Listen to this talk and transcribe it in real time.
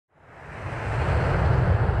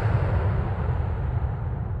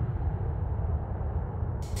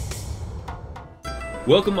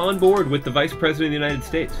Welcome on board with the Vice President of the United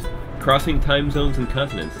States. Crossing time zones and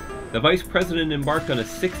continents, the Vice President embarked on a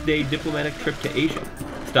 6-day diplomatic trip to Asia,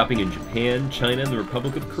 stopping in Japan, China, and the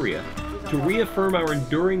Republic of Korea to reaffirm our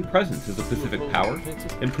enduring presence as a Pacific power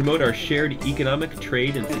and promote our shared economic,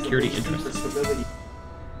 trade, and security interests.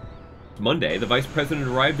 Monday, the Vice President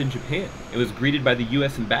arrived in Japan and was greeted by the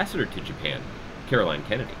U.S. Ambassador to Japan, Caroline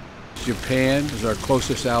Kennedy. Japan is our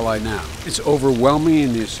closest ally now. It's overwhelming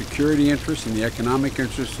in the security interests and the economic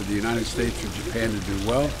interests of the United States for Japan to do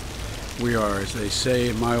well. We are, as they say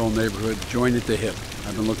in my old neighborhood, joined at the hip.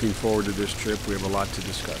 I've been looking forward to this trip. We have a lot to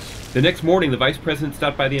discuss. The next morning, the Vice President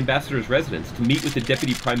stopped by the Ambassador's residence to meet with the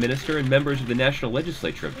Deputy Prime Minister and members of the National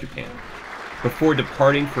Legislature of Japan. Before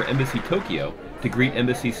departing for Embassy Tokyo to greet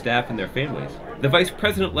embassy staff and their families, the Vice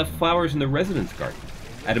President left flowers in the residence garden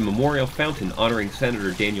at a memorial fountain honoring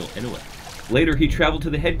Senator Daniel Inouye. Later, he traveled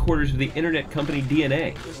to the headquarters of the internet company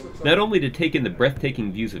DNA, not only to take in the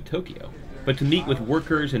breathtaking views of Tokyo, but to meet with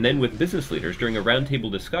workers and then with business leaders during a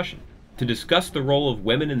roundtable discussion to discuss the role of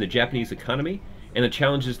women in the Japanese economy and the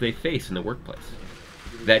challenges they face in the workplace.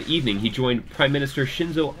 That evening, he joined Prime Minister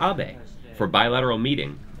Shinzo Abe for a bilateral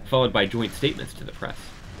meeting, followed by joint statements to the press.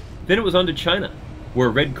 Then it was on to China, where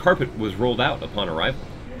a red carpet was rolled out upon arrival.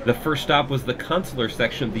 The first stop was the consular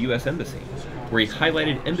section of the U.S. Embassy, where he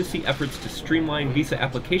highlighted embassy efforts to streamline visa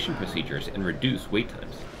application procedures and reduce wait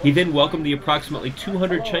times. He then welcomed the approximately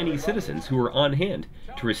 200 Chinese citizens who were on hand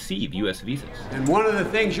to receive U.S. visas. And one of the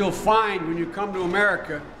things you'll find when you come to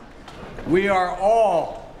America, we are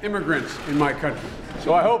all immigrants in my country.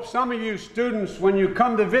 So I hope some of you students, when you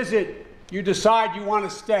come to visit, you decide you want to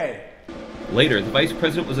stay. Later, the Vice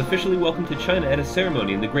President was officially welcomed to China at a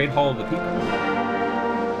ceremony in the Great Hall of the People.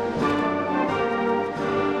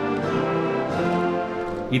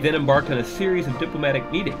 He then embarked on a series of diplomatic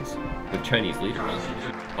meetings with Chinese leaders.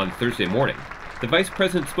 On Thursday morning, the Vice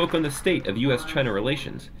President spoke on the state of U.S.-China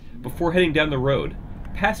relations before heading down the road,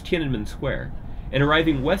 past Tiananmen Square, and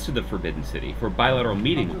arriving west of the Forbidden City for a bilateral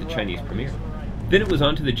meeting with the Chinese premier. Then it was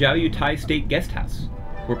on to the Jiaoyu-Tai State Guest House,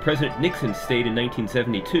 where President Nixon stayed in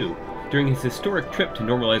 1972 during his historic trip to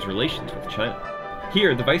normalize relations with China.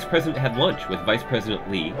 Here, the Vice President had lunch with Vice President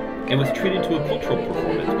Lee and was treated to a cultural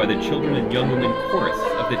performance by the Children and Young Women Chorus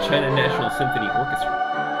of the China National Symphony Orchestra.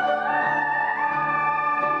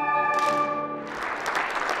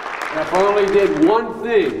 If I only did one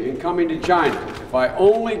thing in coming to China, if I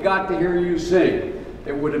only got to hear you sing,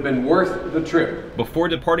 it would have been worth the trip. Before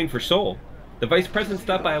departing for Seoul, the Vice President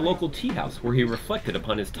stopped by a local tea house where he reflected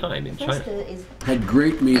upon his time in China. Had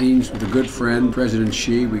great meetings with a good friend, President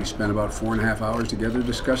Xi. We spent about 4.5 hours together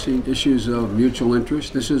discussing issues of mutual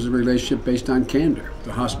interest. This is a relationship based on candor.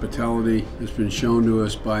 The hospitality has been shown to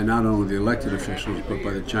us by not only the elected officials, but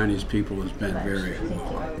by the Chinese people has been very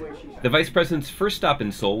well. The Vice President's first stop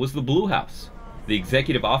in Seoul was the Blue House, the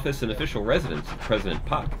executive office and official residence of President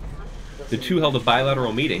Park. The two held a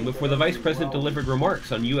bilateral meeting before the Vice President delivered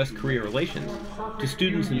remarks on U.S.-Korea relations to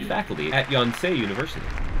students and faculty at Yonsei University.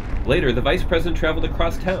 Later, the Vice President traveled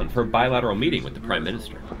across town for a bilateral meeting with the Prime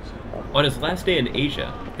Minister. On his last day in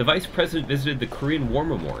Asia, the Vice President visited the Korean War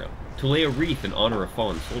Memorial to lay a wreath in honor of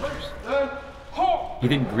fallen soldiers. He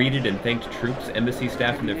then greeted and thanked troops, embassy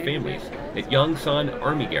staff, and their families at Yongsan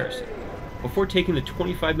Army Garrison, before taking the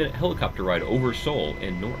 25-minute helicopter ride over Seoul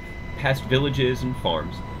and north, past villages and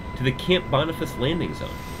farms, to the Camp Boniface landing zone,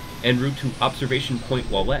 en route to Observation Point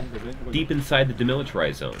Wallet, deep inside the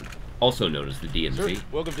demilitarized zone, also known as the DMZ. Sir,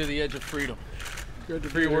 welcome to the edge of freedom. The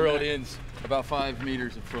free world ends about 5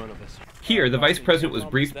 meters in front of us. Here, the Vice President was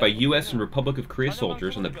briefed by U.S. and Republic of Korea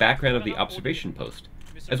soldiers on the background of the observation post,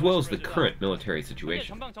 as well as the current military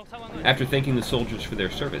situation. After thanking the soldiers for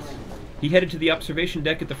their service, he headed to the observation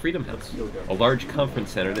deck at the Freedom House, a large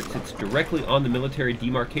conference center that sits directly on the military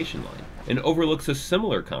demarcation line and overlooks a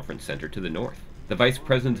similar conference center to the north. The Vice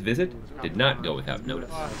President's visit did not go without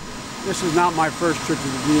notice. This is not my first trip to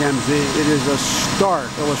the DMZ. It is a stark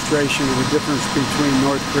illustration of the difference between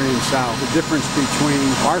North Korea and South, the difference between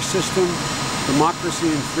our system,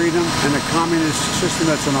 democracy and freedom, and a communist system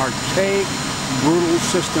that's an archaic, brutal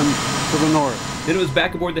system to the north. Then it was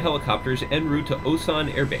back aboard the helicopters en route to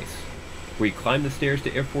Osan Air Base, where he climbed the stairs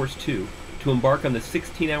to Air Force 2 to embark on the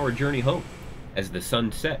 16-hour journey home as the sun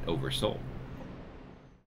set over Seoul.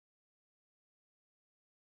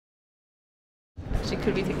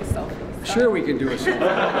 Could we take a selfie? Sure, we can do a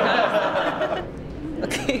selfie.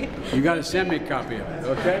 Okay. You got to send me a copy of it,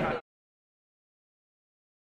 okay?